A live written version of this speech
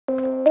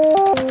I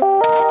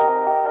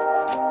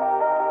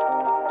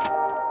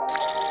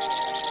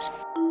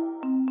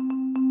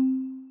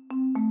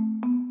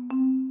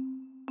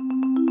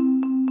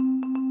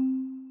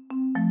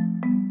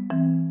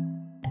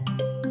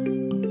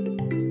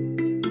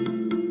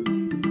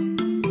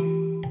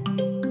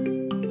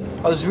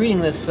was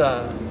reading this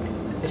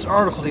this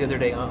article the other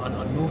day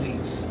on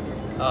movies.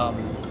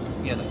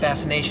 You know, the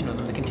fascination with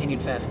them, the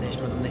continued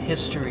fascination with them, the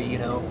history. You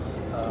know,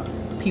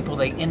 people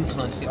they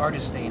influence, the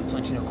artists they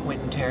influence. You know,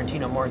 Quentin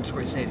Tarantino, Martin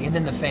Scorsese, and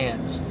then the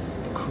fans,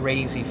 the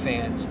crazy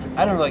fans.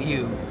 I don't know about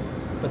you,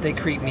 but they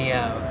creep me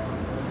out.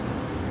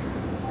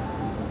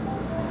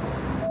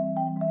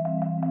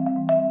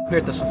 We're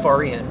at the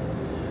Safari Inn,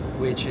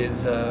 which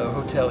is a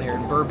hotel here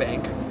in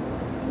Burbank,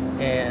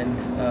 and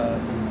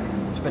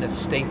it's been a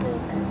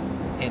staple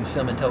in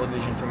film and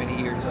television for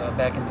many years.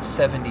 Back in the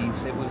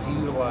 70s, it was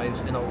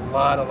utilized in a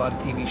lot of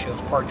TV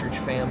shows, Partridge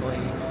Family,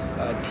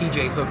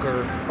 T.J.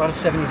 Hooker, a lot of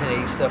 70s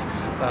and 80s stuff.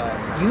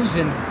 Used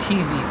in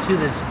TV to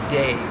this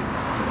day.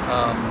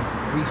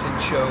 Recent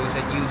shows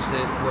that used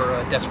it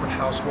were Desperate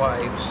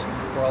Housewives,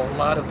 or a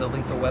lot of the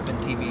Lethal Weapon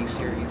TV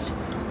series.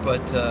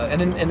 But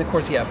and of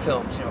course, yeah,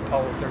 films. You know,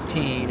 Apollo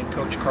 13 and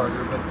Coach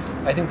Carter. But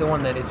I think the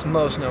one that it's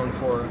most known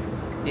for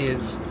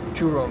is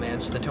True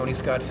Romance, the Tony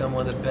Scott film,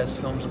 one of the best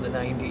films of the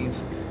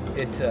 90s.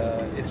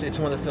 It's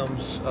one of the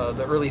films,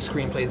 the early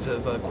screenplays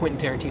of Quentin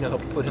Tarantino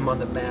helped put him on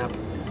the map.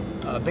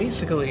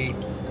 Basically,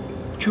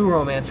 True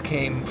Romance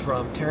came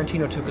from,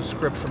 Tarantino took a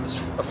script from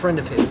a friend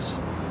of his,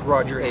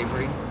 Roger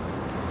Avery,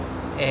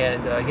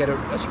 and he had a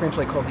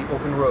screenplay called The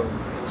Open Road.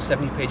 It was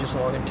 70 pages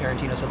long, and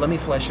Tarantino said, let me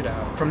flesh it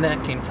out. From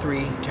that came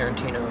 3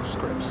 Tarantino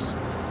scripts: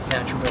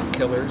 Natural Born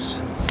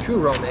Killers, True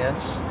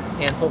Romance,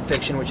 and Pulp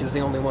Fiction, which is the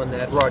only one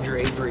that Roger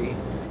Avery,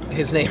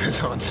 his name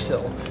is on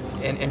still.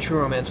 And True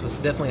Romance was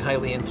definitely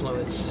highly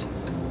influenced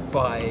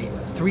by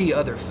 3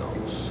 other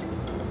films.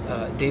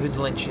 David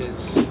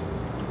Lynch's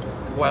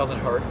Wild at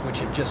Heart, which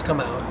had just come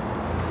out,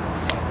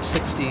 the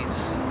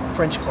 60s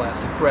French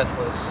classic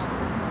Breathless,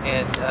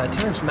 and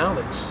Terrence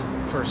Malick's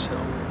first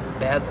film,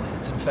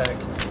 Badlands. In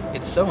fact,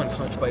 it's so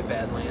influenced by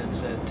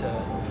Badlands that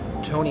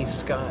Tony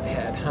Scott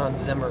had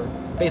Hans Zimmer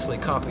basically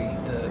copy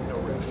the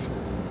riff.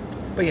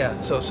 But yeah,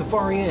 so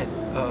Safari Inn.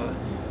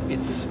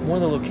 It's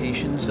one of the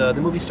locations. The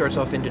movie starts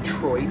off in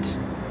Detroit.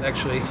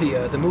 Actually,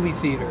 the movie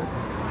theater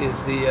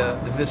is the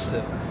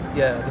Vista.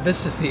 Yeah, the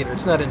Vista Theater.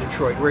 It's not in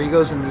Detroit, where he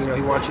goes and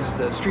he watches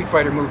the Street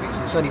Fighter movies,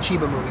 the Sonny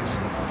Chiba movies.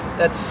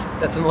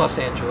 That's in Los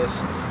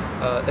Angeles.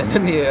 And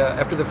then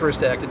after the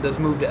first act, it does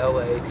move to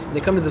L.A. and they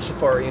come to the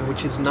Safari Inn,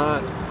 which is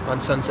not on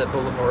Sunset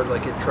Boulevard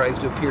like it tries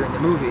to appear in the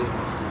movie.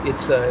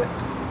 It's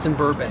in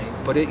Burbank,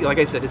 but like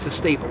I said, it's a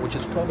staple, which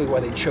is probably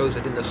why they chose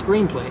it in the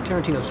screenplay.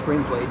 Tarantino's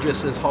screenplay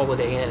just says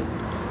Holiday Inn.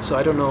 So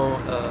I don't know,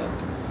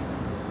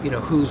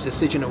 whose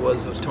decision it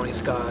was. It was Tony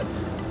Scott.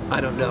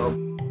 I don't know,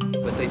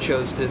 but they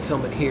chose to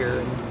film it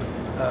here.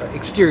 And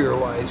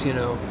exterior-wise,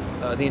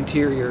 the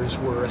interiors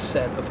were a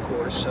set, of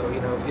course. So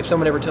if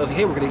someone ever tells you,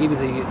 "Hey, we're going to give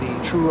you the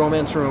True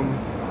Romance room,"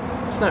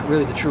 it's not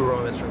really the True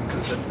Romance room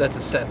because that's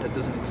a set that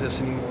doesn't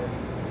exist anymore.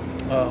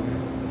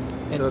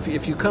 And so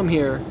if you come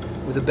here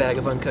with a bag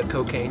of uncut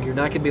cocaine, you're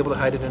not going to be able to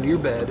hide it under your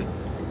bed.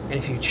 And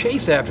if you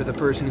chase after the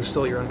person who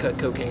stole your uncut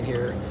cocaine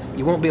here,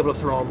 you won't be able to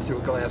throw them through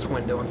a glass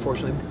window,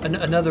 unfortunately.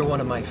 Another one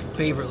of my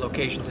favorite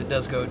locations it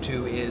does go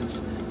to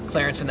is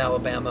Clarence in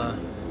Alabama.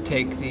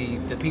 Take the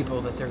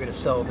people that they're going to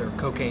sell their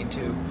cocaine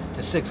to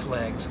Six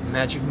Flags,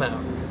 Magic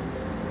Mountain,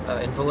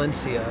 in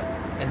Valencia,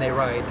 and they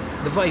ride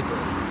the Viper.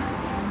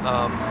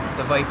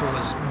 The Viper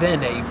was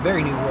then a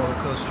very new roller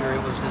coaster.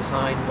 It was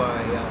designed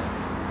by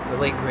the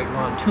late great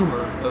Ron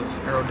Toomer of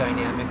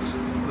Aerodynamics.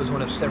 It was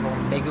one of several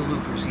mega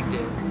loopers he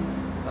did.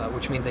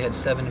 Which means they had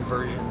 7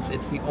 versions.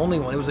 It's the only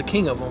one. It was the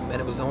king of them,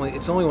 and it's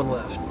the only one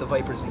left. The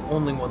Viper's the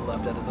only one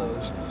left out of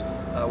those.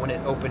 When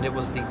it opened, it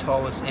was the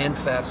tallest and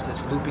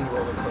fastest looping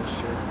roller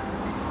coaster.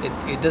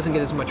 It doesn't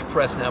get as much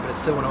press now, but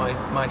it's still one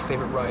of my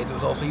favorite rides. It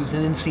was also used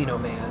in Encino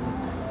Man,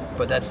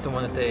 but that's the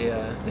one that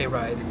they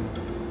ride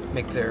and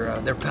make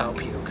their pal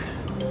puke.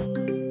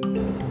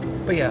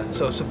 But yeah,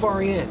 so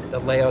Safari Inn. The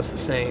layout's the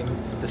same.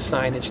 The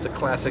signage, the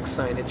classic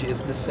signage,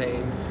 is the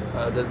same.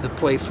 The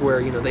place where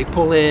they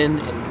pull in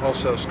and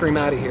also scream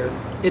out of here,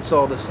 it's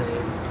all the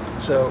same.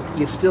 So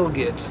you still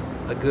get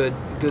a good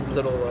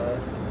little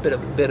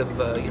bit of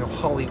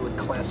Hollywood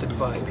classic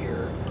vibe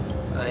here.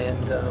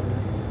 And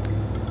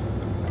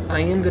I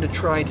am going to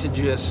try to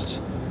just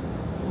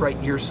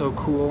write "You're so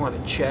cool" on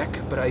a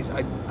check, but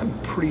I'm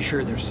pretty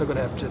sure they're still going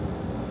to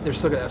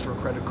ask for a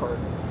credit card.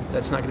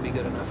 That's not going to be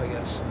good enough, I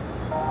guess.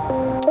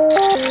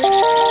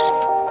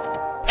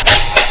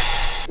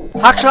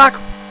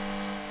 Hackschlag!